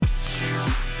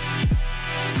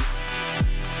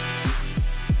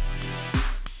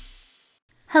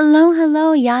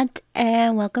Hello, yacht,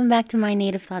 and welcome back to my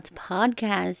Native Thoughts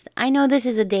podcast. I know this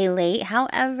is a day late,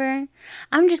 however,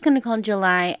 I'm just gonna call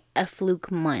July a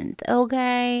fluke month,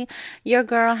 okay? Your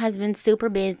girl has been super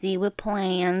busy with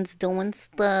plans, doing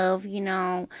stuff,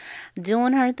 doing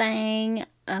her thing.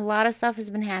 A lot of stuff has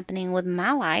been happening with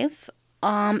my life.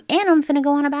 And I'm finna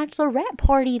go on a bachelorette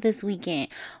party this weekend.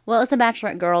 Well, it's a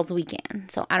bachelorette girls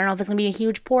weekend, so I don't know if it's gonna be a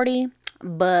huge party,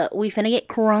 but we finna get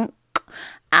crunk.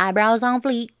 Eyebrows on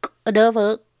fleek, the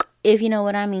fuck, if you know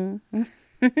what I mean.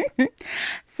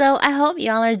 So I hope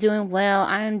y'all are doing well.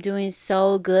 I am doing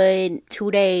so good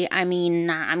today. I'm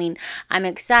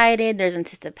excited. There's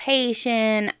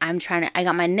anticipation. I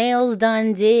got my nails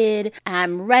done,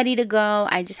 I'm ready to go.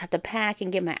 I just have to pack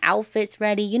and get my outfits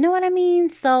ready. You know what I mean?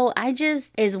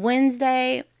 It's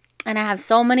Wednesday. And I have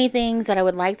so many things that I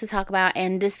would like to talk about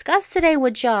and discuss today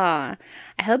with y'all.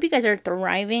 I hope you guys are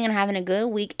thriving and having a good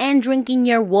week and drinking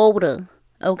your water.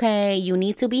 Okay, you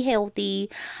need to be healthy.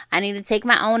 I need to take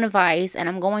my own advice, and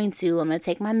I'm going to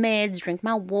take my meds, drink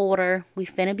my water. We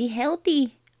finna be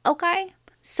healthy, okay?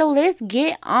 So let's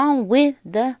get on with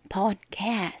the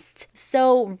podcast.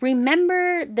 So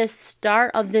remember the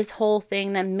start of this whole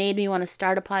thing that made me want to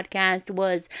start a podcast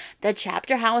was the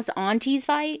chapter house aunties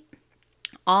fight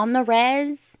on the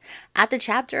res at the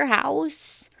chapter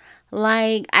house.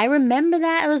 Like, I remember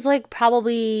that. It was like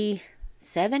probably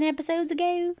 7 episodes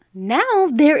ago. Now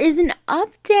there is an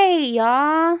update,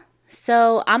 y'all.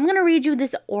 So I'm going to read you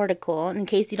this article in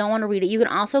case you don't want to read it. You can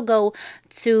also go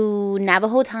to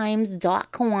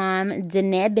navajotimes.com,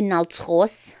 Deneb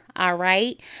Naltros, all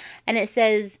right? And it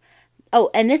says,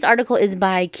 and this article is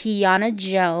by Kiana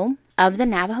Joe of the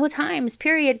Navajo Times,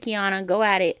 period. Kiana, go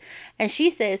at it. And she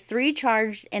says 3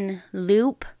 charged in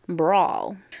Loop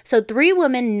brawl. So 3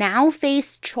 women now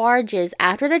face charges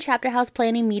after the chapter house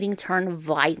planning meeting turned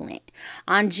violent.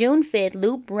 On June 5th,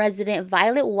 Loop resident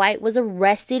Violet White was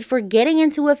arrested for getting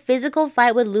into a physical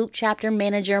fight with Loop chapter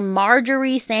manager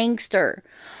Marjorie Sangster.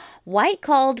 White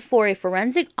called for a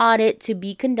forensic audit to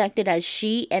be conducted as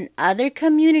she and other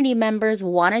community members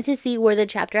wanted to see where the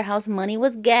chapter house money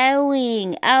was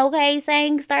going. Okay,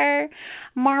 Sangster,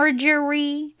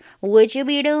 Marjorie, what you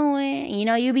be doing?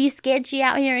 You be sketchy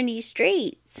out here in these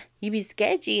streets. You be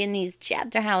sketchy in these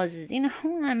chapter houses. You know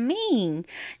what I mean?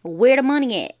 Where the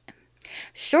money at?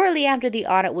 Shortly after the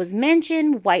audit was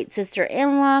mentioned, White's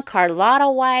sister-in-law, Carlotta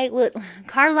White, look,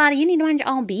 Carlotta, you need to mind your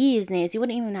own business. You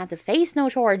wouldn't even have to face no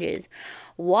charges,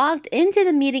 walked into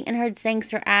the meeting and heard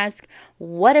Sangster ask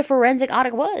what a forensic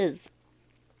audit was.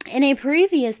 In a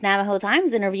previous Navajo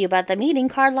Times interview about the meeting,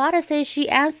 Carlotta says she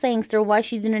asked Sangster why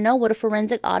she didn't know what a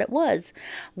forensic audit was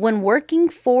when working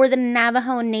for the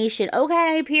Navajo Nation.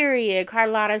 Okay, period.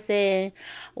 Carlotta said,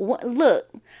 look,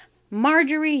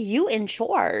 Marjorie, you in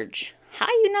charge. How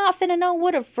you not finna know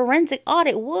what a forensic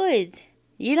audit was?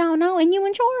 You don't know and you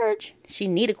in charge. She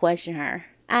need to question her.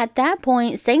 At that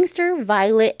point, Sangster,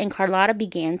 Violet, and Carlotta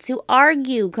began to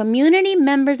argue. Community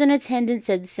members in attendance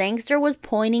said Sangster was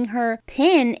pointing her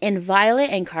pin in Violet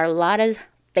and Carlotta's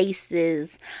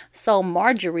faces. So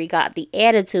Marjorie got the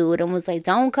attitude and was like,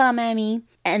 don't come at me.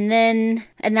 And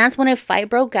that's when a fight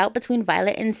broke out between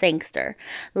Violet and Sangster.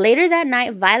 Later that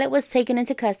night, Violet was taken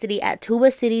into custody at Tuba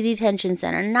City Detention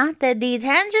Center. Not the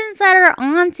detention center,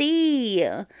 auntie.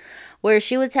 Where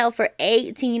she was held for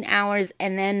 18 hours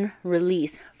and then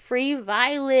released. Free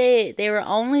Violet. They were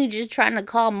only just trying to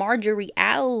call Marjorie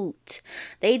out.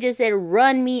 They just said,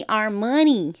 run me our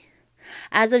money.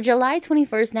 As of July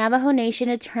 21st, Navajo Nation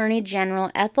Attorney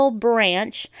General Ethel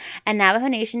Branch and Navajo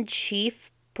Nation Chief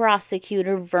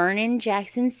Prosecutor Vernon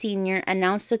Jackson Sr.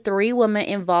 announced the 3 women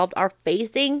involved are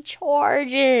facing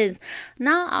charges.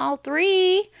 Not all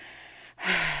 3.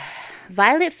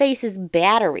 Violet faces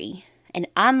battery and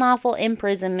unlawful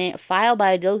imprisonment filed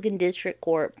by Dilgan District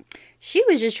Court. She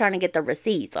was just trying to get the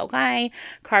receipts, okay?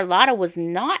 Carlotta was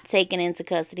not taken into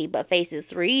custody but faces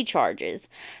 3 charges.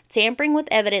 Tampering with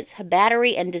evidence,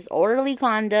 battery, and disorderly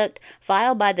conduct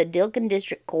filed by the Dilgan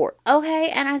District Court. Okay,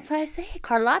 and that's what I say.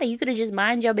 Carlotta, you could have just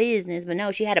mind your business. But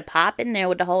no, she had to pop in there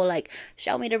with the whole,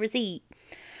 show me the receipt.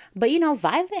 But,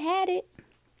 Violet had it.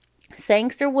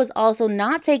 Sangster was also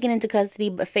not taken into custody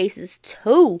but faces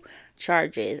 2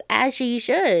 charges, as she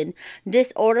should.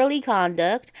 Disorderly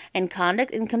conduct and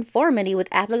conduct in conformity with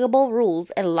applicable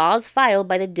rules and laws filed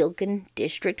by the Dilgan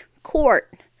District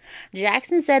Court.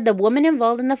 Jackson said the women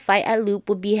involved in the fight at Loop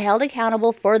would be held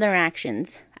accountable for their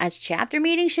actions. As chapter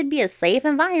meetings should be a safe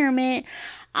environment,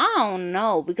 I don't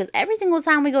know, because every single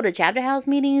time we go to chapter house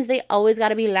meetings, they always got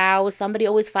to be loud. Somebody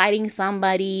always fighting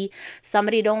somebody.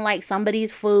 Somebody don't like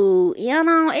somebody's food.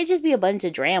 It just be a bunch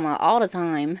of drama all the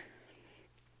time.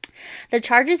 The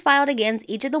charges filed against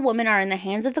each of the women are in the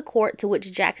hands of the court, to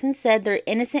which Jackson said they're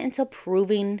innocent until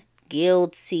proven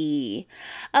guilty.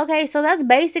 Okay, so that's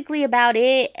basically about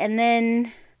it. And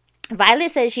then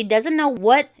Violet says she doesn't know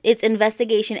what its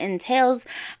investigation entails,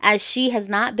 as she has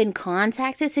not been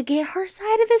contacted to get her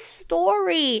side of the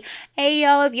story. Hey,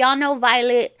 yo, if y'all know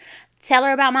Violet, tell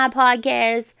her about my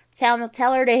podcast. Tell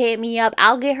her to hit me up.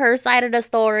 I'll get her side of the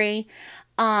story.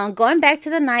 Going back to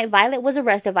the night Violet was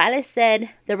arrested, Violet said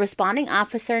the responding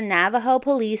officer, Navajo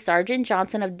Police Sergeant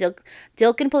Johnson of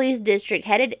Dilkin Police District,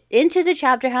 headed into the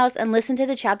chapter house and listened to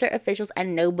the chapter officials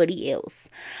and nobody else.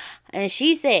 And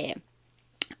she said,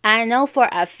 I know for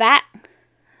a fact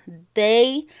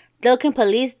Dilkin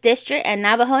Police District and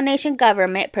Navajo Nation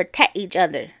government protect each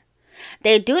other.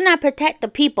 They do not protect the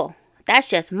people. That's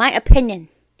just my opinion.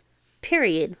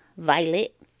 Period,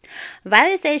 Violet.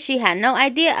 Violet says she had no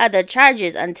idea of the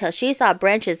charges until she saw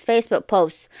Branch's Facebook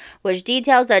post, which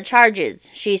details the charges.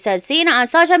 She said seeing it on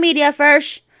social media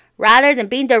first, rather than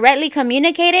being directly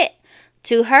communicated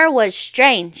to her, was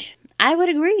strange. I would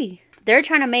agree. They're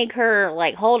trying to make her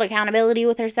like hold accountability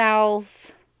with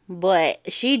herself, but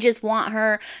she just want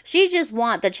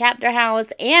the chapter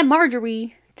house and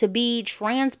Marjorie to be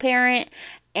transparent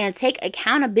and take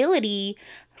accountability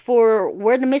for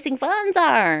where the missing funds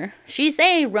are. She's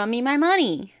saying, run me my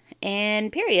money.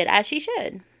 And period, as she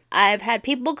should. I've had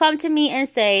people come to me and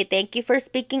say, thank you for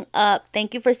speaking up.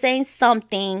 Thank you for saying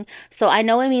something. So I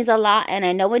know it means a lot and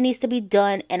I know it needs to be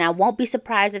done. And I won't be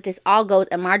surprised if this all goes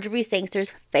in Marjorie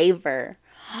Sangster's favor.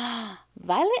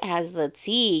 Violet has the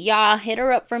tea. Y'all, hit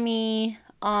her up for me.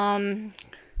 Contact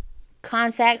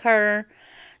her.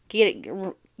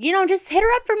 Just hit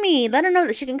her up for me. Let her know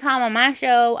that she can come on my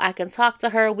show. I can talk to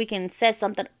her. We can set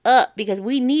something up because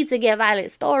we need to get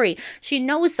Violet's story. She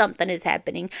knows something is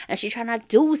happening and she's trying to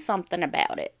do something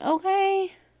about it.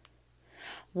 Okay?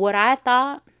 What I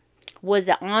thought was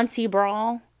an auntie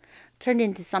brawl turned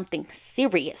into something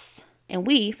serious. And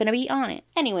we finna be on it.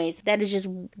 Anyways, that is just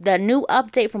the new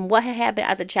update from what had happened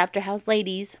at the Chapter House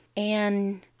ladies.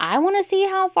 And I want to see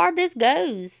how far this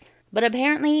goes. But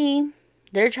apparently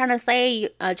they're trying to say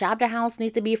a chapter house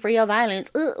needs to be free of violence.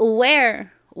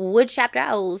 Where? Which chapter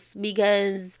house?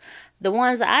 Because the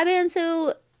ones that I've been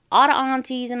to, all the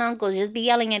aunties and uncles just be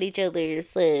yelling at each other.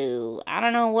 So, I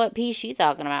don't know what peace she's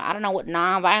talking about. I don't know what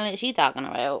non-violence she's talking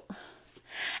about.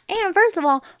 And first of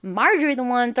all, Marjorie the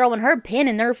one throwing her pen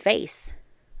in their face.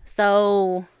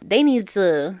 So, they need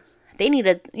to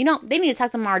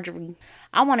talk to Marjorie.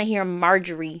 I want to hear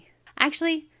Marjorie.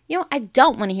 Actually, I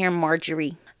don't want to hear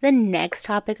Marjorie. The next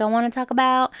topic I want to talk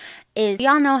about is,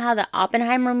 y'all know how the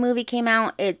Oppenheimer movie came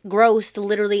out? It grossed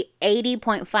literally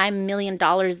 $80.5 million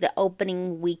the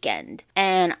opening weekend.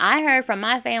 And I heard from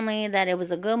my family that it was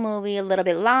a good movie, a little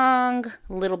bit long,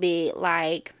 a little bit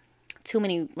like too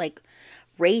many like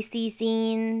racy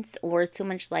scenes or too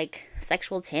much like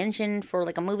sexual tension for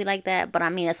like a movie like that. But I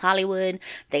mean, it's Hollywood.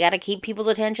 They got to keep people's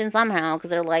attention somehow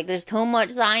because they're like, there's too much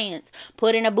science.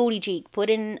 Put in a booty cheek. Put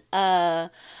in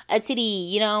a titty.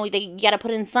 You got to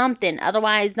put in something.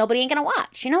 Otherwise, nobody ain't going to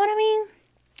watch. You know what I mean?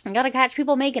 You got to catch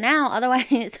people making out.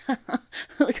 Otherwise,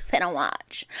 who's going to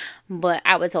watch? But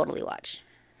I would totally watch.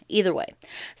 Either way.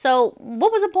 So,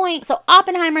 what was the point? So,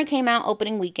 Oppenheimer came out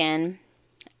opening weekend.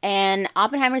 And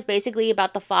Oppenheimer is basically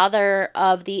about the father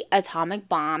of the atomic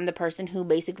bomb, the person who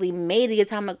basically made the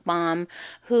atomic bomb,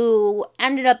 who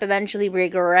ended up eventually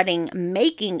regretting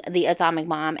making the atomic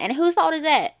bomb. And whose fault is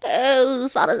that?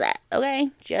 Whose fault is that? Okay,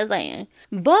 just saying.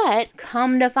 But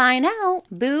come to find out,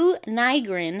 Boo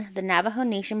Nygren, the Navajo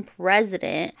Nation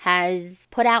president, has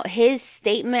put out his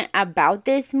statement about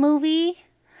this movie,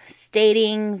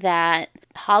 stating that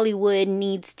Hollywood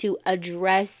needs to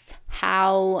address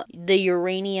how the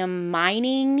uranium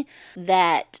mining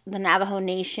that the Navajo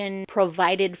Nation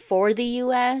provided for the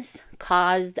U.S.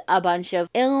 caused a bunch of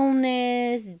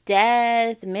illness,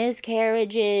 death,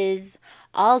 miscarriages,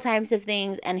 all types of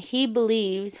things. And he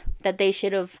believes that they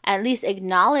should have at least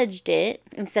acknowledged it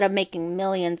instead of making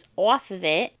millions off of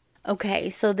it. Okay,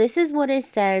 so this is what it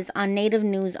says on Native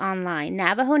News Online.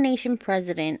 Navajo Nation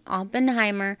President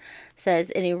Oppenheimer says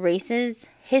it erases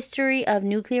history of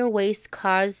nuclear waste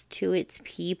caused to its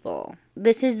people.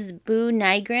 This is Boo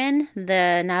Nygren,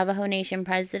 the Navajo Nation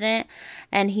president,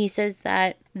 and he says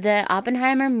that the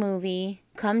Oppenheimer movie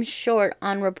comes short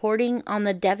on reporting on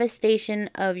the devastation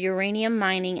of uranium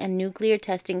mining and nuclear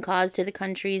testing caused to the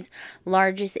country's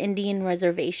largest Indian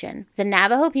reservation. The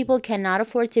Navajo people cannot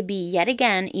afford to be yet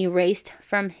again erased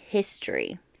from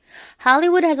history.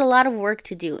 Hollywood has a lot of work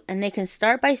to do, and they can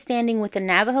start by standing with the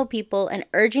Navajo people and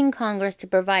urging Congress to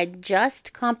provide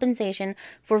just compensation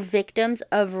for victims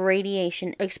of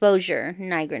radiation exposure,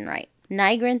 Nygren writes.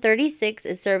 Nygren, 36,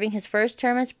 is serving his first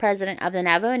term as president of the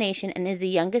Navajo Nation and is the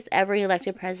youngest ever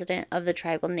elected president of the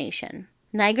tribal nation.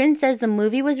 Nygren says the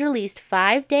movie was released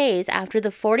 5 days after the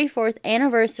 44th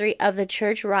anniversary of the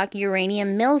Church Rock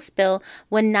uranium mill spill,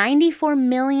 when 94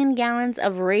 million gallons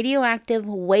of radioactive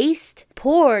waste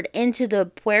poured into the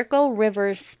Puerco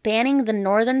River, spanning the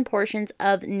northern portions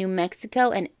of New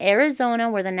Mexico and Arizona,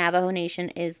 where the Navajo Nation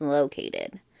is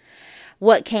located.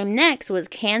 What came next was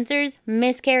cancers,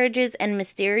 miscarriages, and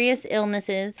mysterious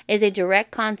illnesses is a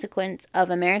direct consequence of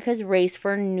America's race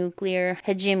for nuclear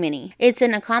hegemony. It's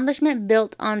an accomplishment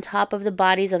built on top of the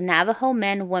bodies of Navajo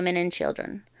men, women, and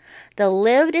children. The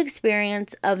lived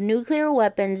experience of nuclear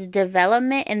weapons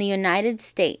development in the United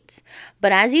States.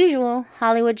 But as usual,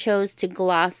 Hollywood chose to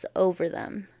gloss over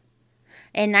them.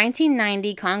 In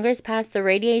 1990, Congress passed the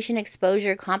Radiation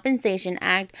Exposure Compensation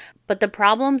Act, but the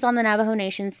problems on the Navajo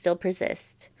Nation still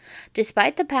persist.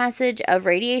 Despite the passage of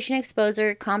Radiation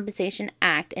Exposure Compensation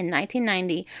Act in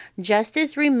 1990,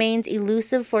 justice remains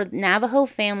elusive for Navajo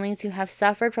families who have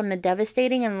suffered from the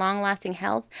devastating and long-lasting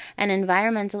health and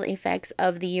environmental effects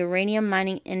of the uranium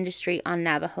mining industry on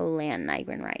Navajo land,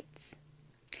 Nygren writes.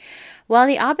 While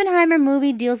the Oppenheimer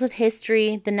movie deals with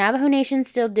history, the Navajo Nation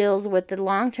still deals with the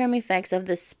long-term effects of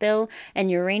the spill and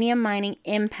uranium mining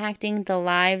impacting the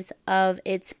lives of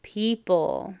its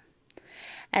people.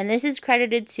 And this is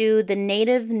credited to the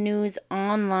Native News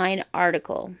Online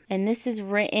article. And this is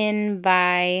written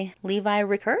by Levi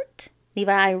Rickert.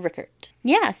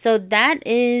 Yeah, so that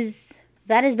is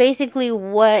basically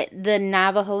what the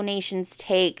Navajo Nation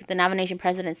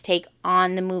president's take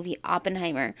on the movie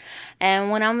Oppenheimer.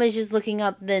 And when I was just looking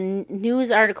up the news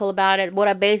article about it, what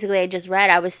I just read,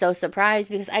 I was so surprised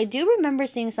because I do remember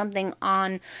seeing something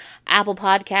on Apple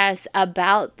Podcasts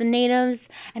about the natives.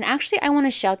 And actually, I want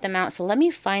to shout them out. So let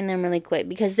me find them really quick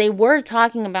because they were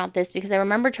talking about this, because I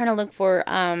remember trying to look for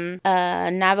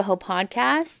Navajo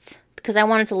podcasts, because I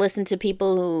wanted to listen to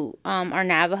people who are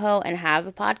Navajo and have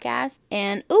a podcast.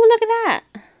 And, ooh, look at that.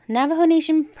 Navajo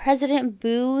Nation President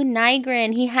Boo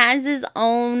Nygren. He has his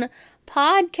own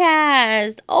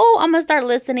podcast. Oh, I'm going to start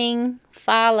listening.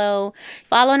 Follow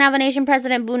Navajo Nation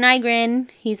President Boo Nygren.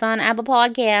 He's on Apple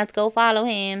Podcasts. Go follow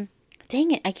him.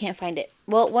 Dang it, I can't find it.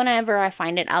 Well, whenever I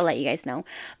find it, I'll let you guys know.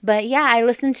 But yeah, I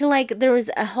listened to, there was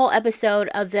a whole episode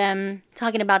of them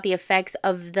talking about the effects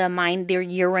of their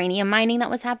uranium mining that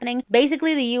was happening.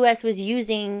 Basically, the U.S. was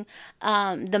using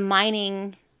the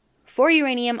mining for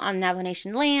uranium on Navajo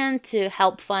Nation land to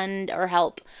help fund or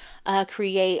help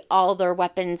create all their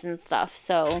weapons and stuff.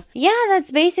 So yeah,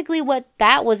 that's basically what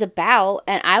that was about.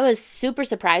 And I was super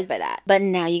surprised by that. But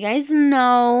now you guys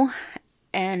know.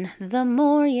 And the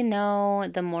more you know,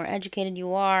 the more educated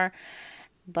you are.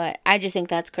 But I just think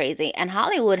that's crazy. And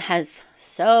Hollywood has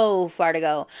so far to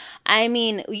go. I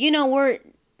mean,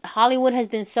 Hollywood has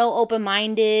been so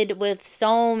open-minded with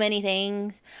so many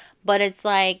things. But it's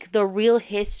like the real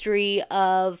history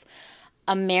of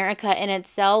America in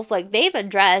itself. They've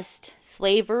addressed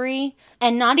slavery,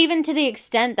 and not even to the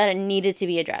extent that it needed to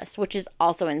be addressed, which is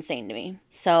also insane to me.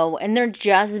 So, and they're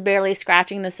just barely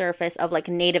scratching the surface of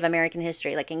Native American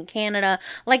history. In Canada,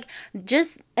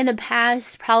 just in the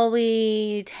past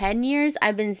probably 10 years,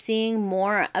 I've been seeing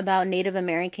more about Native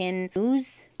American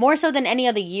news. More so than any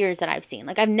other years that I've seen.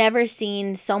 I've never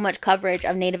seen so much coverage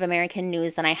of Native American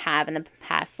news than I have in the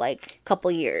past,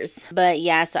 couple years. But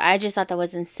yeah, so I just thought that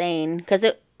was insane. Because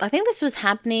I think this was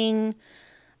happening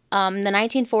the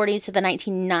 1940s to the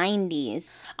 1990s.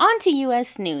 On to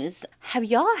U.S. news. Have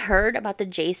y'all heard about the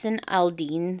Jason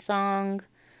Aldean song?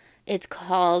 It's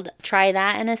called Try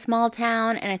That in a Small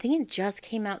Town. And I think it just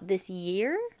came out this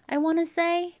year, I want to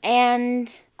say.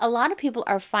 And a lot of people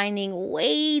are finding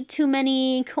way too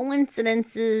many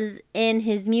coincidences in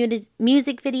his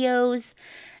music videos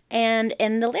and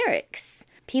in the lyrics.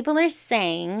 People are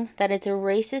saying that it's a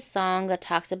racist song that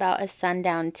talks about a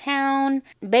sundown town.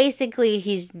 Basically,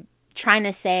 he's trying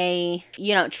to say,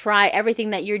 try everything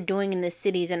that you're doing in the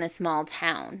cities in a small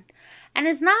town. And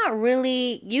it's not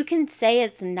really, you can say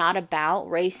it's not about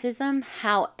racism.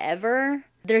 However,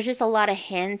 there's just a lot of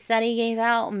hints that he gave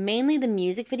out. Mainly the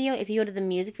music video. If you go to the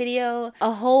music video,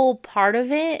 a whole part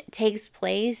of it takes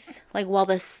place while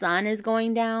the sun is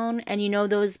going down. And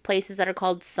those places that are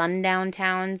called sundown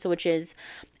towns, which is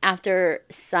after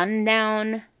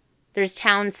sundown. There's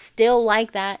towns still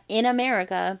like that in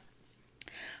America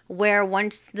where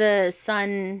once the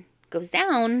sun goes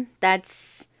down,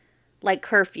 that's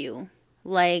curfew.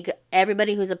 Like,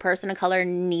 everybody who's a person of color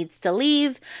needs to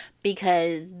leave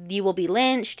because you will be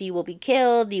lynched, you will be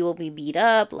killed, you will be beat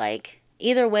up. Like,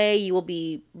 either way, you will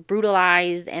be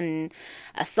brutalized and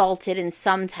assaulted in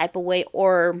some type of way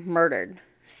or murdered.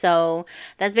 So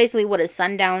that's basically what a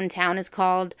sundown town is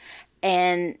called.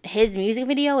 And his music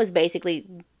video is basically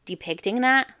depicting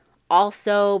that.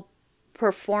 Also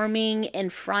performing in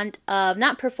front of,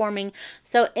 not performing,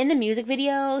 so in the music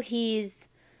video, he's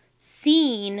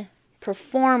seen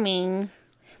performing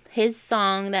his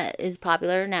song that is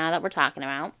popular now that we're talking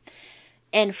about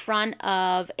in front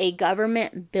of a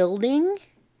government building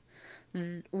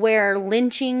where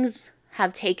lynchings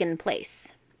have taken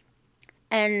place.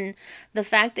 And the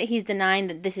fact that he's denying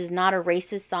that this is not a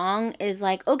racist song is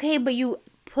like, okay, but you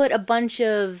put a bunch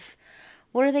of,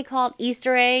 what are they called?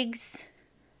 Easter eggs,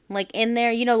 like, in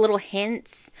there, you know, little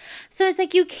hints. So it's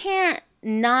like, you can't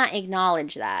not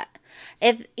acknowledge that.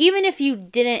 Even if you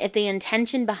didn't, if the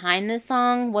intention behind this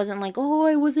song wasn't like, oh,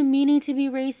 I wasn't meaning to be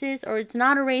racist, or it's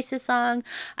not a racist song,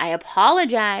 I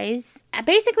apologize. I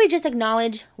basically just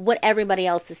acknowledge what everybody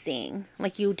else is seeing.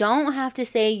 Like, you don't have to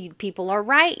say people are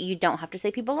right. You don't have to say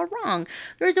people are wrong.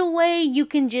 There's a way you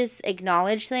can just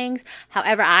acknowledge things.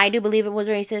 However, I do believe it was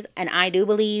racist, and I do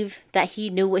believe that he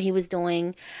knew what he was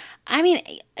doing. I mean,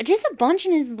 just a bunch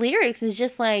in his lyrics is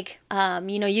just like,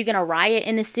 you know, you're going to riot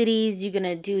in the cities. You're going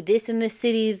to do this in the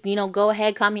cities. You know, go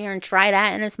ahead, come here and try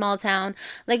that in a small town.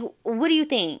 Like, what do you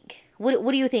think?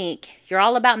 What do you think? You're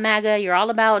all about MAGA. You're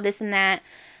all about this and that.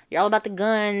 You're all about the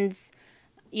guns,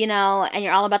 you know, and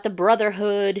you're all about the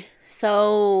brotherhood.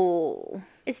 So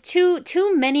it's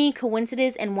too many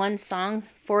coincidences in one song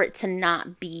for it to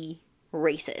not be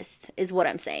racist, is what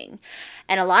I'm saying.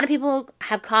 And a lot of people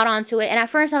have caught on to it. And at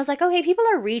first I was like, okay, people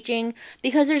are reaching,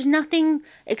 because there's nothing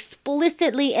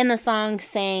explicitly in the song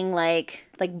saying like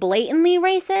blatantly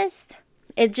racist.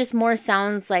 It just more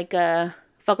sounds like a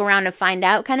fuck around and find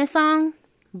out kind of song,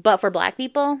 but for black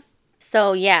people.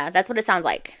 So yeah, that's what it sounds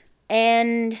like.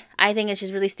 And I think it's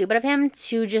just really stupid of him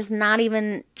to just not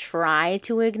even try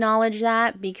to acknowledge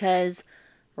that, because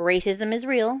racism is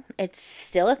real. It's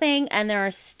still a thing, and there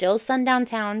are still sundown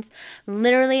towns.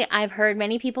 Literally, I've heard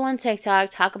many people on TikTok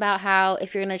talk about how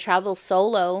if you're going to travel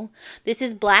solo, this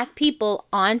is black people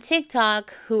on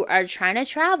TikTok who are trying to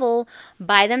travel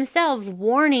by themselves,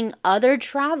 warning other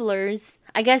travelers.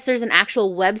 I guess there's an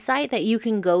actual website that you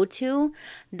can go to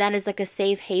that is like a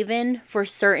safe haven for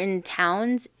certain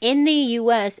towns in the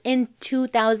US in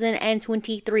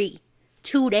 2023.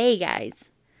 Today, guys.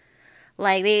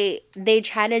 Like, they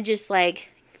try to just, like,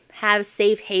 have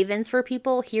safe havens for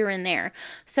people here and there.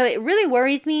 So it really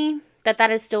worries me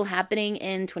that is still happening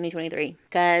in 2023.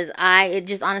 Because it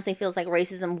just honestly feels like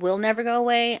racism will never go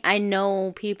away. I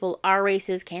know people are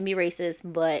racist, can be racist,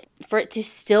 but for it to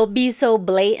still be so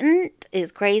blatant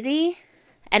is crazy.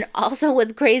 And also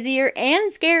what's crazier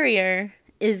and scarier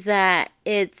is that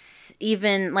it's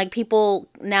even, like, people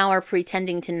now are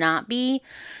pretending to not be.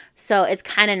 So it's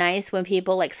kind of nice when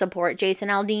people like support Jason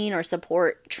Aldean or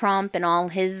support Trump and all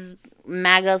his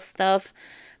MAGA stuff,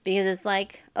 because it's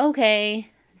like, okay,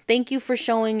 thank you for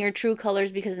showing your true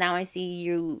colors, because now I see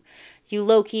you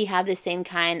low-key have the same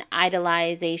kind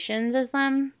idolizations as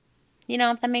them, you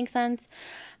know, if that makes sense.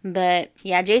 But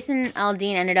yeah, Jason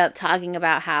Aldean ended up talking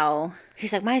about how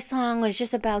he's like, my song was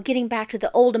just about getting back to the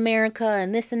old America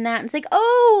and this and that. And it's like,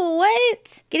 oh,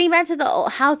 what? Getting back to the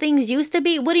old, how things used to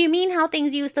be? What do you mean how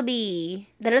things used to be?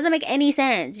 That doesn't make any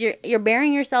sense. You're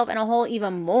burying yourself in a hole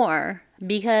even more,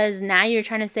 because now you're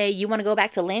trying to say you want to go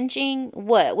back to lynching.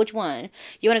 What? Which one?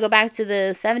 You want to go back to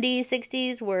the 70s,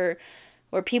 60s where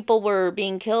people were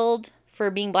being killed for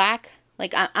being black?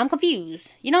 Like, I'm confused.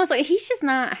 You know, so he's just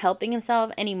not helping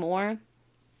himself anymore.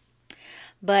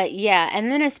 But yeah,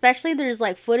 and then especially there's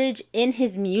like footage in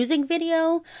his music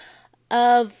video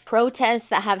of protests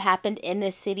that have happened in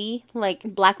this city, like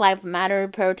Black Lives Matter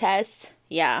protests.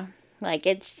 Yeah, like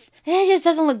it just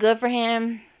doesn't look good for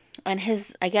him. And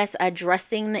his, I guess,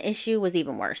 addressing the issue was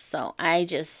even worse. So I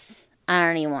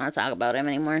don't even want to talk about him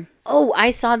anymore. Oh,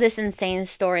 I saw this insane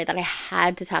story that I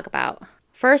had to talk about.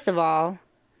 First of all,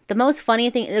 the most funny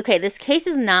thing, okay, this case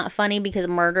is not funny because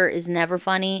murder is never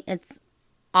funny. It's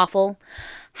awful.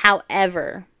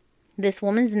 However, this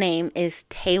woman's name is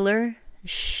Taylor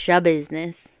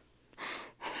Schabusiness.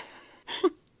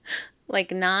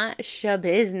 Like, not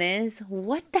Schabusiness.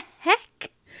 What the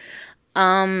heck?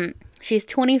 She's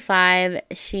 25.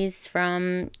 She's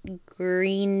from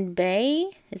Green Bay.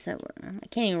 Is that? I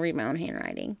can't even read my own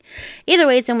handwriting. Either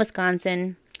way, it's in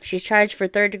Wisconsin. She's charged for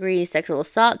third-degree sexual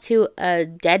assault to a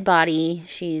dead body.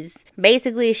 She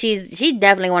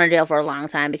definitely went to jail for a long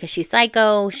time because she's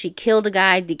psycho. She killed a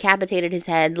guy, decapitated his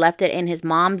head, left it in his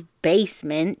mom's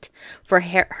basement for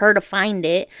her to find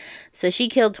it. So she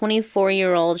killed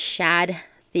 24-year-old Shad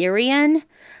Therian.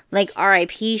 Like,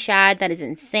 R.I.P. Shad. That is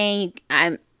insane.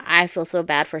 I feel so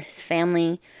bad for his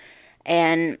family.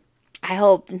 And I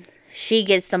hope she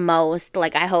gets the most.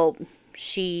 Like, I hope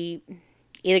she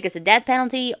either gets a death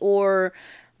penalty or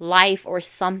life or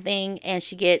something, and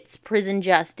she gets prison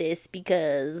justice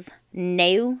because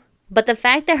no. But the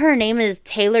fact that her name is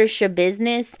Taylor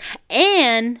Schabusiness,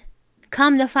 and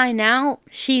come to find out,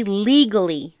 she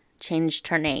legally changed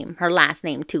her last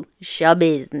name to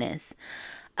Schabusiness.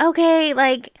 Okay,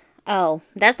 like, oh,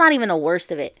 that's not even the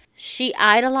worst of it. She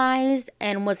idolized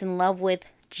and was in love with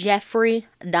Jeffrey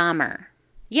Dahmer.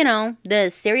 You know, the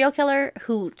serial killer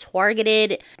who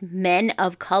targeted men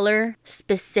of color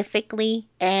specifically,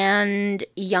 and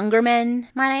younger men,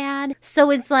 might I add.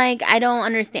 So it's like, I don't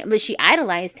understand. But she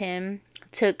idolized him,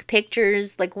 took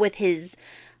pictures like with his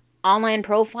online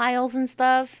profiles and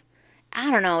stuff.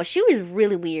 I don't know. She was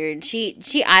really weird.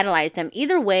 She idolized him.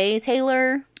 Either way,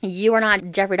 Taylor, you are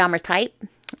not Jeffrey Dahmer's type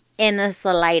in the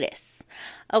slightest.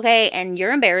 Okay, and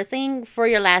you're embarrassing for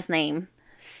your last name.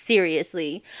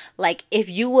 Seriously. Like, if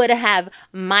you would have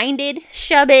minded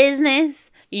Schabusiness,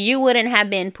 you wouldn't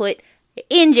have been put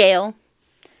in jail.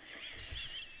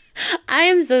 I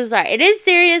am so sorry. It is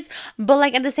serious, but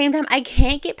like at the same time, I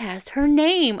can't get past her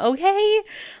name, okay?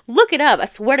 Look it up. I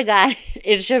swear to God,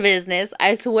 it's Schabusiness.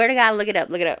 I swear to God, look it up.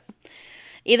 Look it up.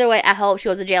 Either way, I hope she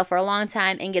goes to jail for a long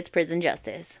time and gets prison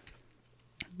justice.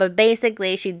 But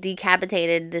basically, she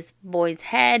decapitated this boy's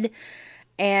head,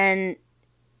 and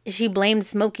she blamed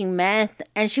smoking meth.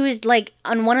 And she was like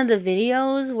on one of the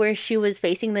videos where she was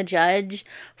facing the judge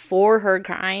for her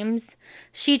crimes,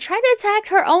 she tried to attack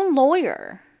her own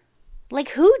lawyer. Like,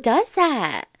 who does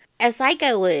that? A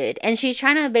psycho would. And she's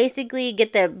trying to basically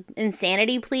get the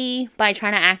insanity plea by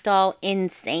trying to act all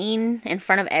insane in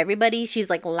front of everybody. She's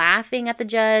like laughing at the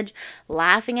judge,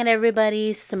 laughing at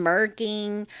everybody,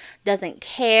 smirking, doesn't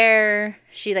care.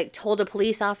 She like told the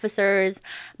police officers,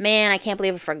 man, I can't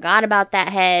believe I forgot about that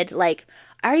head. Like,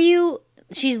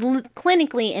 she's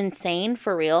clinically insane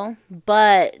for real,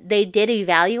 but they did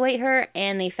evaluate her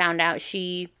and they found out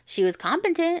she was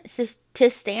competent to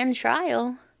stand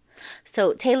trial.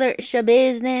 So Taylor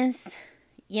Schabusiness,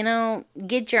 you know,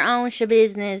 get your own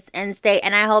Schabusiness and stay.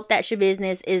 And I hope that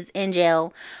Schabusiness is in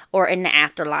jail or in the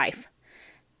afterlife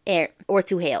or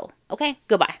to hell. Okay,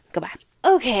 goodbye.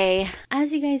 Okay,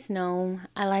 as you guys know,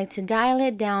 I like to dial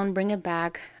it down, bring it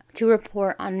back to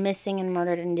report on missing and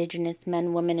murdered Indigenous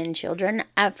men, women, and children.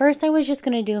 At first, I was just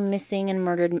going to do missing and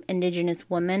murdered Indigenous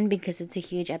women because it's a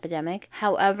huge epidemic.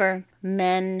 However,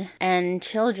 men and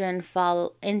children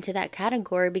fall into that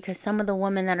category because some of the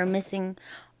women that are missing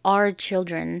are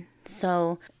children.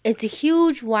 So it's a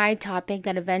huge, wide topic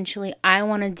that eventually I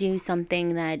want to do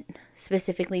something that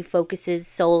specifically focuses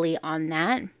solely on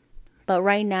that. But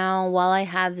right now, while I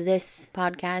have this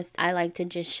podcast, I like to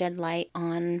just shed light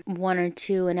on one or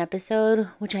two an episode,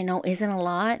 which I know isn't a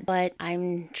lot, but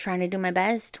I'm trying to do my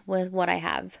best with what I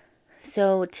have.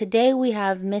 So today we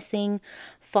have missing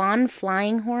Fawn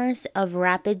Flying Horse of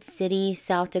Rapid City,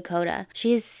 South Dakota.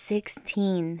 She is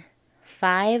 16,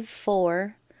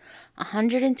 5'4",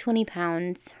 120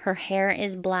 pounds. Her hair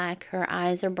is black. Her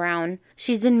eyes are brown.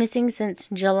 She's been missing since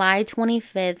July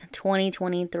 25th,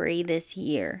 2023 this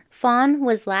year. Fawn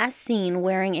was last seen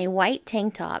wearing a white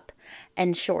tank top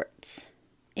and shorts.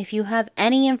 If you have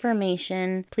any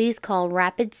information, please call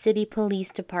Rapid City Police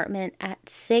Department at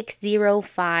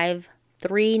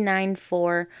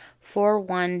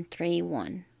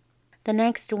 605-394-4131. The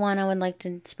next one I would like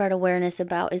to spread awareness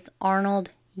about is Arnold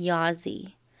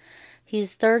Yazzie.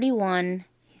 He's 31,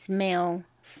 he's male,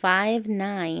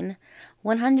 5'9",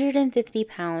 150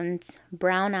 pounds,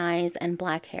 brown eyes, and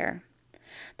black hair.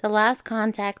 The last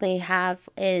contact they have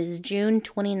is June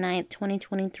 29th,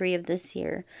 2023 of this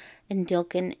year in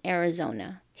Dilkin,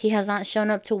 Arizona. He has not shown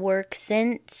up to work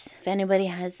since. If anybody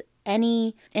has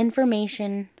any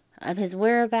information of his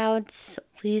whereabouts,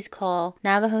 please call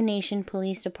Navajo Nation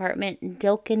Police Department,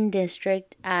 Dilkin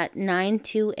District at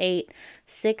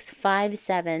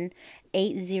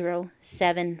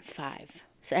 928-657-8075.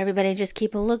 So everybody just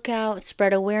keep a lookout,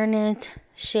 spread awareness,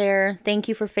 share. Thank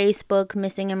you for Facebook,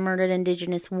 Missing and Murdered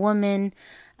Indigenous Women.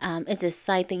 It's a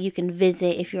site that you can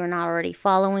visit if you're not already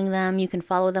following them. You can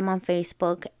follow them on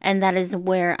Facebook, and that is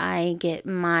where I get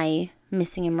my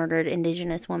missing and murdered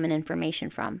Indigenous women information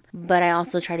from. But I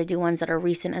also try to do ones that are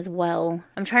recent as well.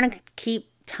 I'm trying to keep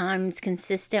times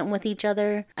consistent with each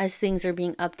other as things are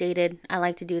being updated. I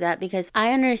like to do that because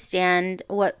I understand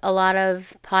what a lot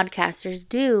of podcasters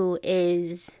do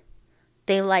is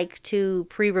they like to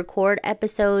pre-record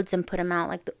episodes and put them out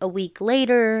like a week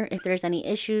later if there's any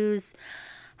issues.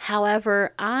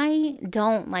 However, I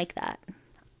don't like that.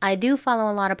 I do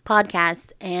follow a lot of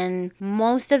podcasts, and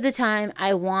most of the time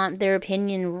I want their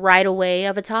opinion right away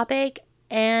of a topic,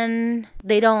 and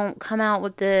they don't come out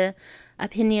with the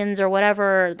opinions or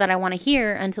whatever that I want to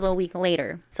hear until a week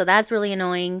later. So that's really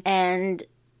annoying, and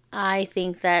I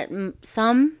think that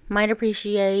some might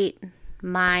appreciate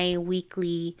my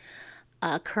weekly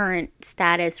current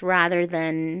status rather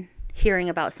than hearing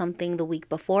about something the week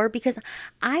before, because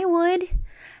I would.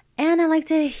 And I like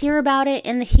to hear about it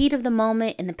in the heat of the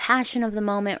moment, in the passion of the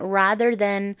moment, rather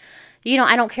than,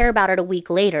 I don't care about it a week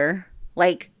later.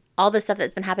 Like, all the stuff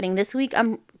that's been happening this week,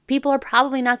 people are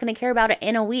probably not going to care about it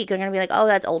in a week. They're going to be like, oh,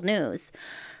 that's old news.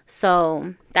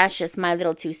 So that's just my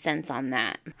little 2 cents on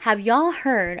that. Have y'all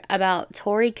heard about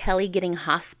Tori Kelly getting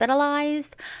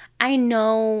hospitalized? I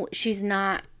know she's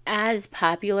not as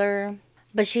popular,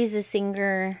 but she's a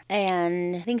singer,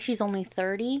 and I think she's only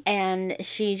 30, and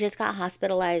she just got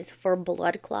hospitalized for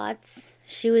blood clots.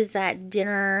 She was at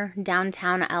dinner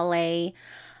downtown LA,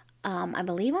 I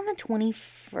believe on the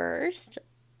 21st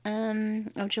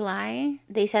of July.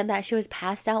 They said that she was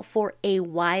passed out for a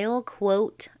while,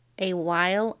 quote, a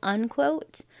while,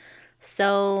 unquote.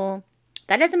 So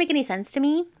that doesn't make any sense to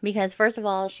me because, first of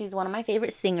all, she's one of my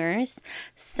favorite singers.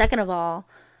 Second of all,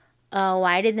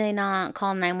 why did they not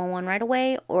call 911 right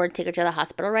away or take her to the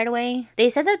hospital right away? They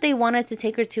said that they wanted to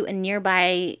take her to a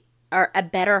nearby or a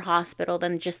better hospital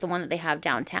than just the one that they have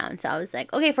downtown. So I was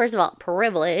like, okay, first of all,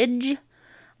 privilege,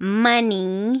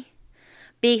 money,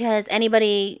 because any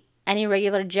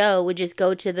regular Joe would just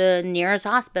go to the nearest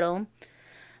hospital.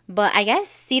 But I guess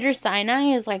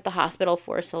Cedars-Sinai is like the hospital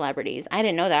for celebrities. I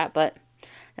didn't know that, but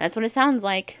that's what it sounds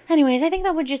like. Anyways, I think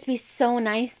that would just be so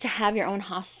nice to have your own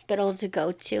hospital to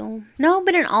go to. No,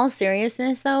 but in all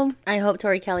seriousness, though, I hope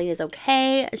Tori Kelly is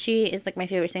okay. She is like my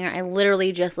favorite singer. I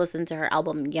literally just listened to her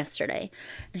album yesterday.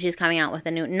 And she's coming out with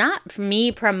a new, not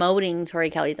me promoting Tori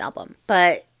Kelly's album,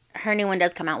 but her new one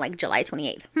does come out like July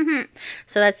 28th.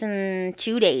 So that's in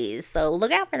 2 days. So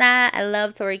look out for that. I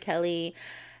love Tori Kelly.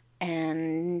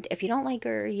 And if you don't like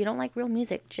her, you don't like real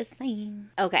music. Just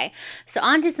saying. Okay, so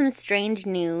on to some strange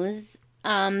news.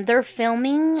 They're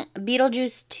filming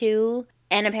Beetlejuice 2.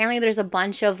 And apparently there's a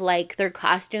bunch of like their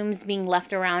costumes being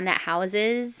left around at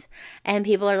houses. And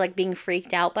people are like being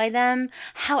freaked out by them.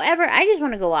 However, I just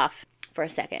want to go off for a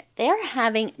second. They're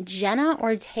having Jenna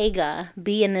Ortega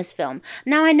be in this film.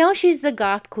 Now, I know she's the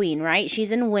goth queen, right?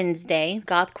 She's in Wednesday.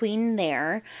 Goth queen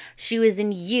there. She was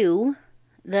in You.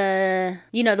 The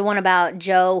one about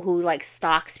Joe who like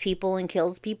stalks people and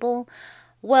kills people.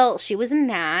 Well, she was in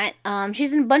that.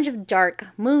 She's in a bunch of dark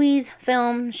movies,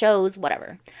 film, shows,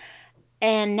 whatever.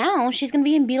 And now she's going to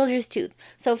be in Beetlejuice 2.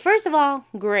 So first of all,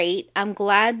 great. I'm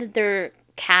glad that they're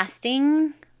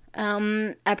casting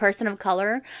a person of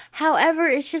color. However,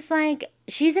 it's just like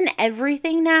she's in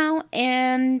everything now,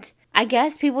 and I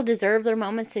guess people deserve their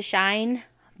moments to shine.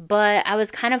 But I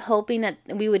was kind of hoping that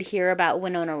we would hear about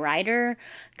Winona Ryder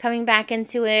coming back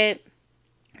into it.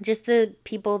 Just the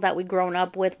people that we've grown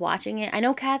up with watching it. I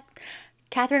know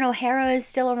Catherine O'Hara is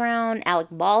still around. Alec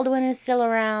Baldwin is still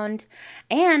around.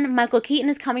 And Michael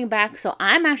Keaton is coming back. So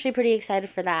I'm actually pretty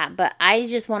excited for that. But I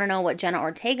just want to know what Jenna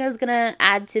Ortega is going to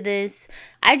add to this.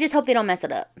 I just hope they don't mess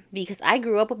it up. Because I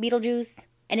grew up with Beetlejuice.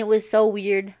 And it was so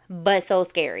weird, but so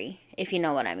scary. If you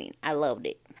know what I mean. I loved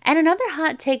it. And another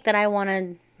hot take that I want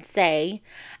to say,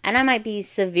 and I might be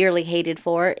severely hated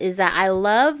for, is that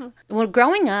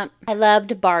growing up, I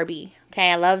loved Barbie.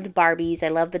 Okay, I loved Barbies. I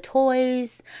loved the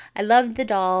toys. I loved the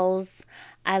dolls.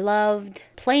 I loved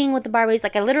playing with the Barbies.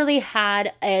 Like, I literally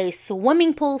had a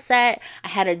swimming pool set. I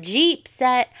had a Jeep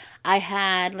set. I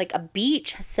had, like, a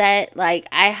beach set. Like,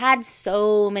 I had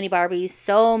so many Barbies,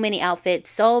 so many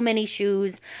outfits, so many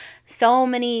shoes,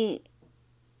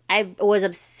 I was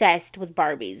obsessed with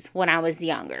Barbies when I was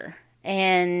younger.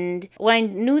 And when I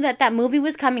knew that movie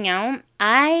was coming out,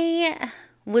 I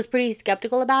was pretty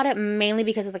skeptical about it, mainly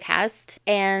because of the cast.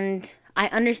 And I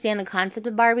understand the concept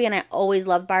of Barbie, and I always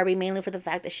loved Barbie, mainly for the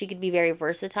fact that she could be very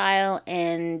versatile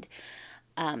and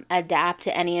adapt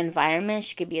to any environment.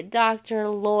 She could be a doctor,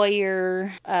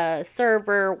 lawyer,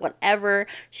 server, whatever.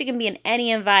 She can be in any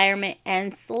environment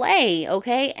and slay,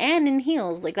 okay? And in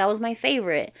heels. Like, that was my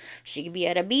favorite. She could be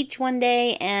at a beach one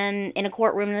day and in a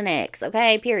courtroom the next,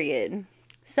 okay? Period.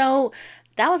 So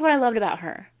that was what I loved about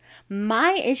her.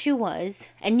 My issue was,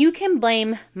 and you can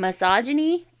blame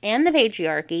misogyny and the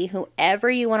patriarchy, whoever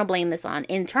you want to blame this on,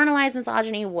 internalized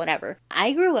misogyny, whatever.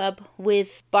 I grew up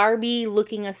with Barbie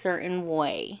looking a certain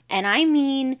way. And I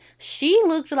mean, she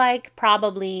looked like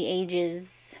probably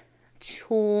ages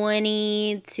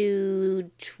 20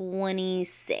 to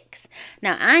 26.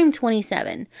 Now, I'm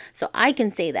 27, so I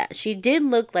can say that. She did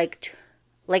look like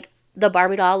the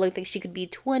Barbie doll looked like she could be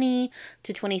 20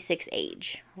 to 26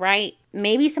 age, right?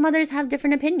 Maybe some others have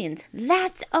different opinions.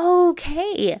 That's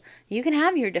okay. You can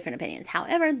have your different opinions.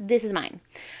 However, this is mine.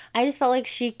 I just felt like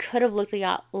she could have looked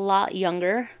a lot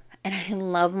younger. And I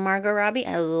love Margot Robbie.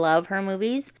 I love her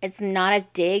movies. It's not a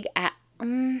dig at... I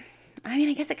mean,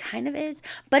 I guess it kind of is.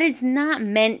 But it's not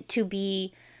meant to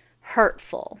be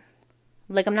hurtful.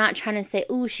 Like, I'm not trying to say,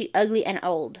 ooh, she ugly and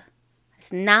old.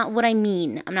 It's not what I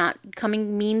mean. I'm not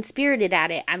coming mean-spirited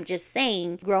at it. I'm just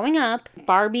saying, growing up,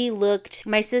 Barbie looked...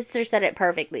 My sister said it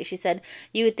perfectly. She said,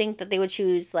 you would think that they would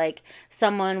choose, like,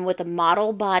 someone with a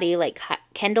model body like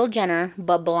Kendall Jenner,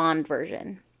 but blonde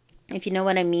version. If you know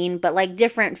what I mean. But, like,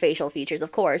 different facial features,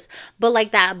 of course. But,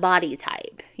 like, that body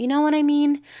type. You know what I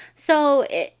mean? So,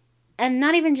 and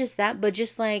not even just that, but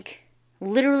just, like...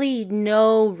 literally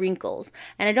no wrinkles.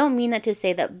 And I don't mean that to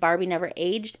say that Barbie never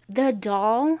aged. The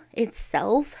doll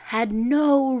itself had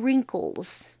no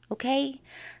wrinkles, okay?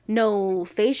 No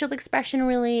facial expression,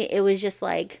 really. It was just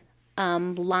like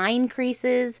line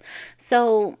creases.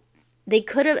 So they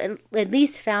could have at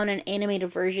least found an animated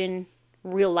version,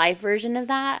 real life version of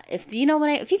that. If you know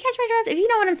what if you catch my drift, if you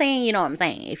know what I'm saying, you know what I'm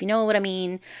saying. If you know what I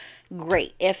mean,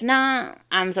 great. If not,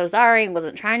 I'm so sorry.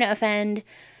 Wasn't trying to offend.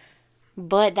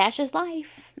 But that's just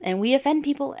life. And we offend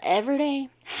people every day.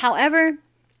 However,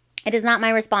 it is not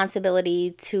my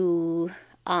responsibility to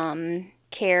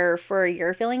care for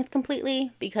your feelings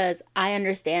completely. Because I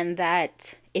understand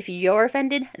that if you're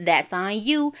offended, that's on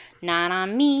you, not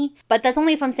on me. But that's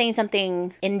only if I'm saying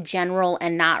something in general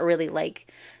and not really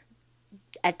like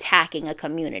attacking a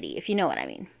community, if you know what I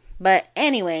mean. But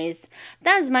anyways,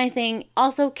 that's my thing.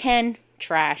 Also, Ken...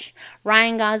 trash.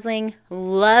 Ryan Gosling,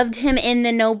 loved him in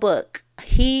The Notebook.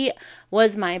 He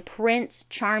was my Prince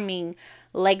Charming,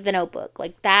 like The Notebook.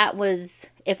 Like, that was,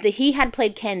 if he had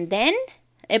played Ken then,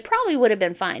 it probably would have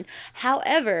been fine.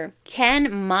 However,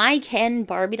 my Ken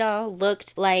Barbie doll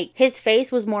looked like, his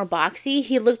face was more boxy.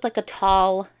 He looked like a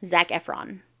tall Zac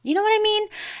Efron. You know what I mean?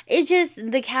 It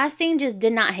just, the casting just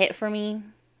did not hit for me.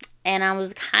 And I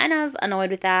was kind of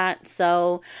annoyed with that.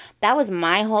 So that was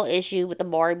my whole issue with the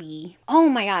Barbie. Oh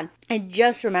my God. I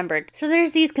just remembered. So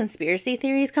there's these conspiracy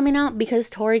theories coming out because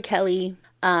Tori Kelly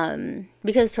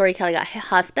got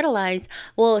hospitalized.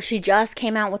 Well, she just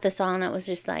came out with a song that was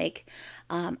just like,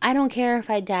 I don't care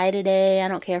if I die today. I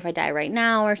don't care if I die right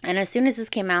now. And as soon as this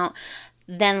came out,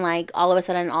 then like all of a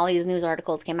sudden all these news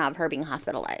articles came out of her being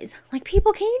hospitalized. Like,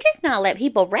 people, can you just not let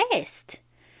people rest?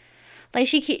 Like,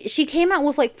 she came out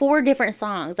with, like, 4 different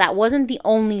songs. That wasn't the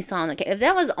only song that came. If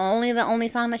that was only the only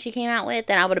song that she came out with,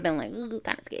 then I would have been like, ooh,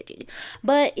 kind of sketchy.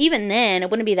 But even then, it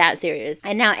wouldn't be that serious.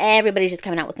 And now everybody's just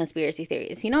coming out with conspiracy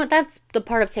theories. You know what? That's the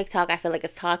part of TikTok I feel like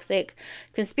is toxic.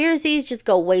 Conspiracies just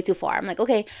go way too far. I'm like,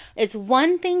 okay, it's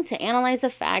one thing to analyze the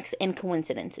facts and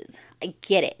coincidences. I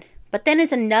get it. But then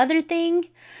it's another thing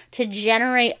to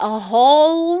generate a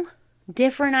whole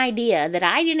different idea that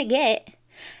I didn't get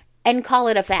and call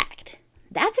it a fact.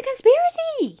 That's a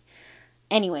conspiracy.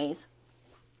 Anyways,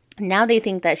 now they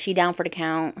think that she down for the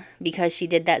count because she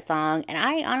did that song. And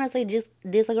I honestly just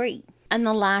disagree. And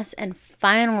the last and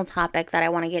final topic that I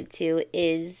want to get to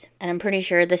is, and I'm pretty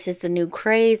sure this is the new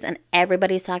craze and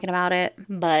everybody's talking about it,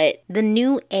 but the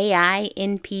new AI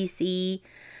NPC,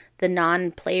 the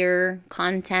non-player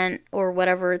content or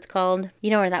whatever it's called.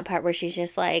 You know, where that part where she's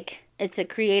just like, it's a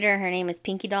creator. Her name is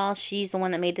Pinky Doll. She's the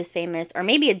one that made this famous. Or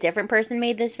maybe a different person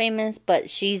made this famous, but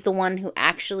she's the one who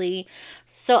actually...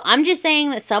 So I'm just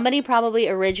saying that somebody probably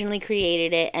originally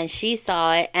created it and she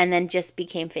saw it and then just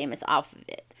became famous off of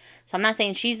it. So I'm not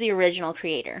saying she's the original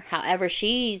creator. However,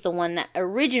 she's the one that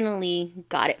originally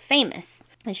got it famous.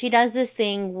 And she does this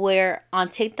thing where on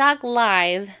TikTok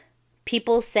Live,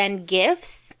 people send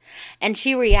gifts and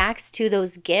she reacts to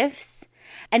those gifts.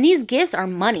 And these gifts are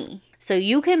money. So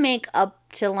you can make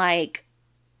up to like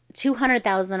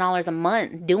 $200,000 a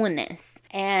month doing this.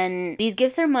 And these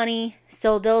gifts are money.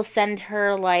 So they'll send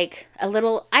her like a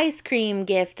little ice cream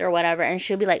gift or whatever. And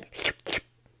she'll be like,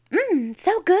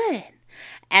 so good.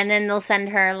 And then they'll send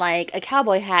her like a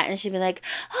cowboy hat and she'll be like,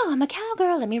 oh, I'm a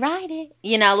cowgirl. Let me ride it.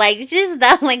 You know, like just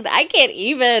stuff like that. I can't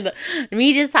even.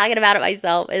 Me just talking about it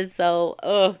myself is so,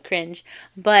 cringe.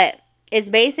 But it's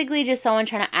basically just someone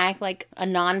trying to act like a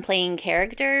non-playing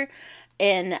character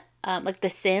in like The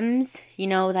Sims, you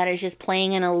know, that is just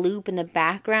playing in a loop in the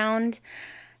background.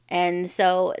 And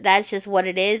so that's just what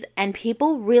it is. And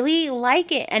people really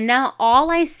like it. And now all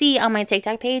I see on my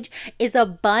TikTok page is a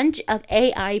bunch of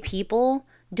AI people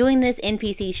doing this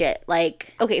NPC shit.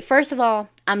 Like, okay, first of all,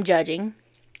 I'm judging.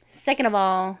 Second of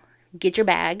all, get your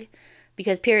bag.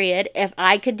 Because period, if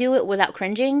I could do it without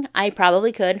cringing, I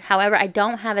probably could. However, I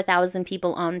don't have 1,000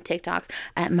 people on TikToks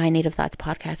at My Native Thoughts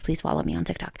Podcast. Please follow me on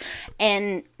TikTok.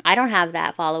 And I don't have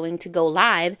that following to go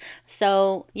live.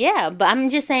 So yeah, but I'm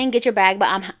just saying get your bag.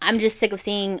 But I'm just sick of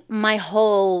seeing my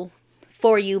whole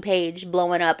For You page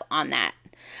blowing up on that.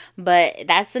 But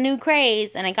that's the new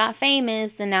craze, and I got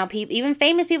famous, and now even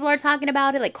famous people are talking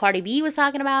about it. Like Cardi B was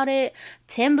talking about it.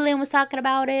 Timbaland was talking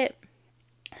about it.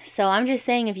 So I'm just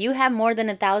saying, if you have more than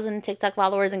 1,000 TikTok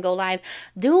followers and go live,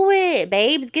 do it,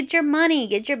 babes. Get your money,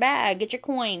 get your bag, get your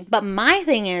coin. But my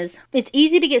thing is, it's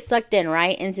easy to get sucked in,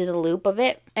 right, into the loop of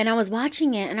it. And I was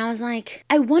watching it, and I was like,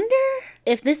 I wonder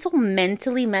if this will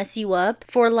mentally mess you up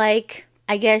for, like,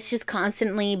 I guess just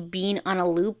constantly being on a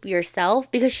loop yourself,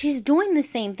 because she's doing the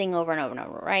same thing over and over and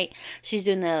over, right? She's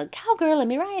doing the cowgirl, let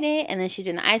me ride it, and then she's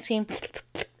doing the ice cream,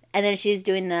 and then she's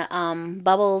doing the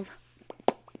bubbles,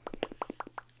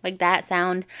 like that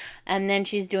sound, and then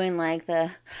she's doing like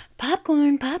the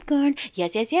popcorn,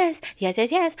 yes,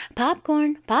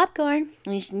 popcorn,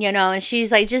 and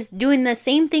she's like just doing the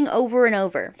same thing over and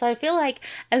over. So I feel like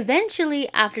eventually,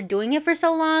 after doing it for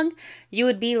so long, you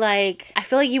would be like, I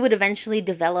feel like you would eventually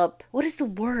develop, what is the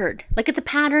word? Like, it's a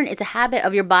pattern, it's a habit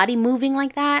of your body moving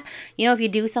like that. You know, if you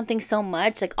do something so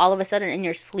much, like all of a sudden in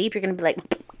your sleep, you're gonna be like,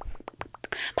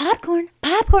 popcorn,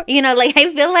 you know, like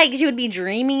I feel like she would be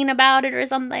dreaming about it or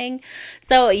something.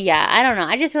 So yeah, I don't know,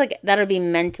 I just feel like that'll be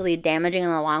mentally damaging in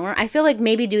the long run. I feel like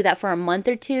maybe do that for a month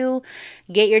or two,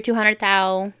 get your 200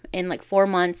 thou in like 4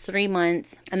 months, 3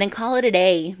 months, and then call it a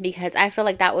day, because I feel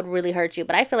like that would really hurt you.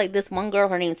 But I feel like this one girl,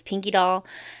 her name's Pinky Doll,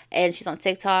 and she's on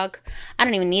TikTok. I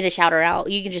don't even need to shout her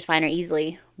out, you can just find her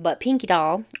easily. But Pinky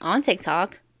Doll on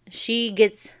TikTok, she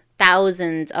gets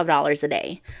thousands of dollars a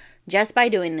day just by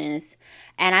doing this.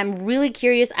 And I'm really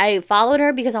curious. I followed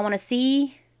her because I want to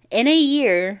see in a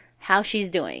year how she's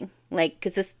doing. Like,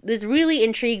 because this really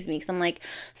intrigues me. Because I'm like,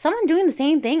 someone doing the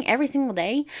same thing every single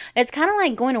day? It's kind of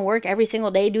like going to work every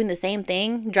single day doing the same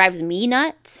thing drives me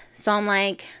nuts. So I'm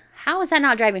like, how is that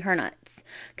not driving her nuts?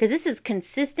 Because this is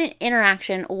consistent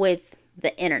interaction with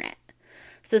the internet.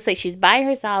 So it's like she's by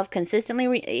herself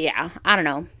consistently. Yeah, I don't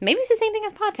know. Maybe it's the same thing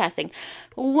as podcasting.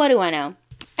 What do I know?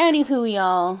 Anywho,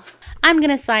 y'all, I'm going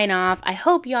to sign off. I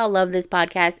hope y'all love this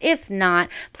podcast. If not,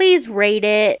 please rate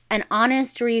it, an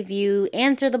honest review,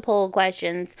 answer the poll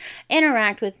questions,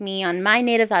 interact with me on My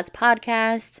Native Thoughts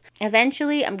podcast.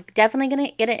 Eventually, I'm definitely going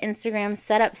to get an Instagram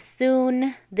set up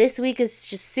soon. This week is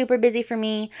just super busy for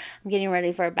me. I'm getting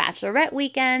ready for a bachelorette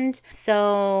weekend.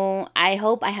 So I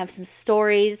hope I have some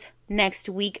stories next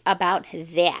week about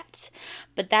that.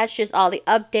 But that's just all the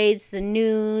updates, the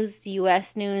news,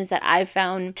 US news that I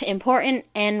found important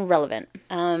and relevant.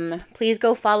 Please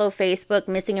go follow Facebook,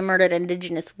 Missing and Murdered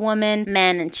Indigenous Women,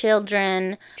 Men and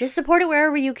Children. Just support it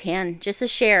wherever you can. Just a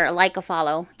share, a like, a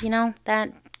follow. You know,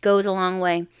 that goes a long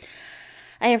way.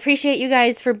 I appreciate you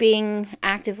guys for being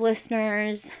active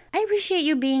listeners. I appreciate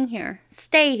you being here.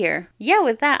 Stay here. Yeah,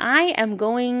 with that, I am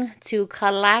going to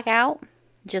clack out.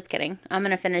 Just kidding. I'm going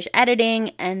to finish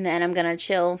editing, and then I'm going to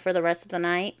chill for the rest of the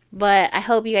night. But I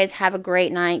hope you guys have a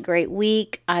great night, great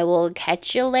week. I will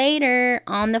catch you later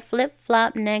on the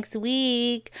flip-flop next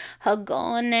week. Hug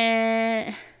on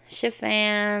it.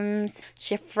 Shifams,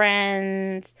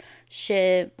 friends,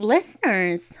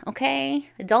 listeners, okay?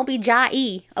 Don't be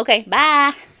ja-e. Okay,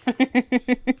 bye.